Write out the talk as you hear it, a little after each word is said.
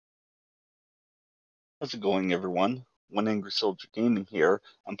How's it going, everyone? One Angry Soldier Gaming here.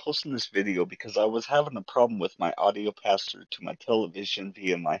 I'm posting this video because I was having a problem with my audio pass-through to my television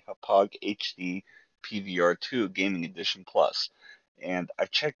via my Hauppauge HD PVR 2 Gaming Edition Plus. And I've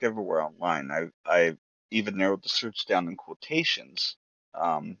checked everywhere online. I've even narrowed the search down in quotations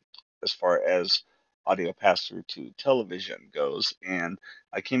um, as far as audio pass-through to television goes, and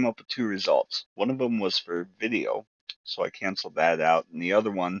I came up with two results. One of them was for video, so I canceled that out, and the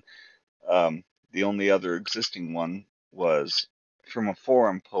other one the only other existing one was from a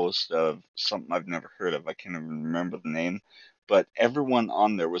forum post of something I've never heard of. I can't even remember the name, but everyone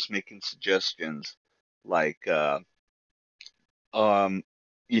on there was making suggestions like, um,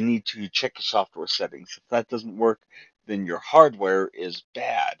 you need to check your software settings. If that doesn't work, then your hardware is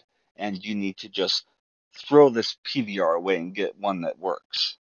bad, and you need to just throw this PVR away and get one that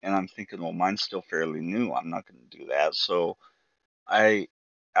works. And I'm thinking, well, mine's still fairly new. I'm not going to do that. So I,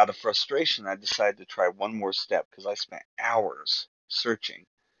 out of frustration, I decided to try one more step because I spent hours searching.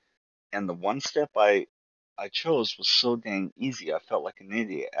 And the one step I chose was so dang easy, I felt like an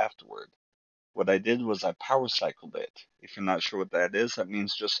idiot afterward. What I did was I power cycled it. If you're not sure what that is, that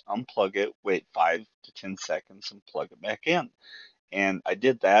means just unplug it, wait 5 to 10 seconds, and plug it back in. And I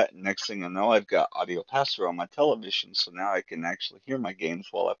did that. And next thing I know, I've got audio pass-through on my television, so now I can actually hear my games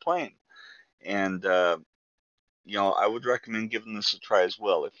while I play them. And I would recommend giving this a try as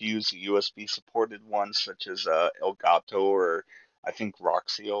well. If you use a USB supported one, such as Elgato, or I think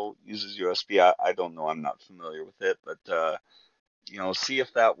Roxio uses USB. I don't know. I'm not familiar with it, but see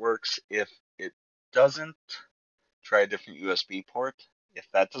if that works. If it doesn't, try a different USB port. If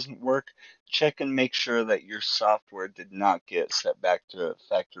that doesn't work, check and make sure that your software did not get set back to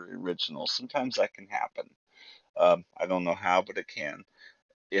factory original. Sometimes that can happen. I don't know how, but it can.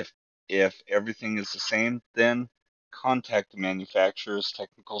 If if everything is the same, then contact the manufacturer's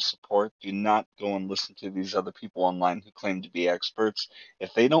technical support. Do not go and listen to these other people online who claim to be experts.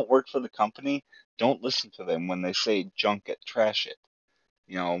 If they don't work for the company, don't listen to them when they say junk it, trash it.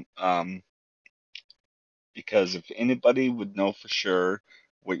 You know, because if anybody would know for sure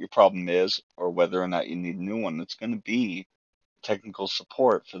what your problem is or whether or not you need a new one, it's going to be technical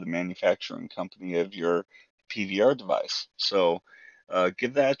support for the manufacturing company of your PVR device. So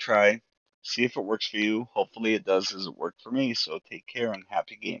give that a try. See if it works for you. Hopefully it does as it worked for me. So take care and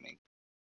happy gaming.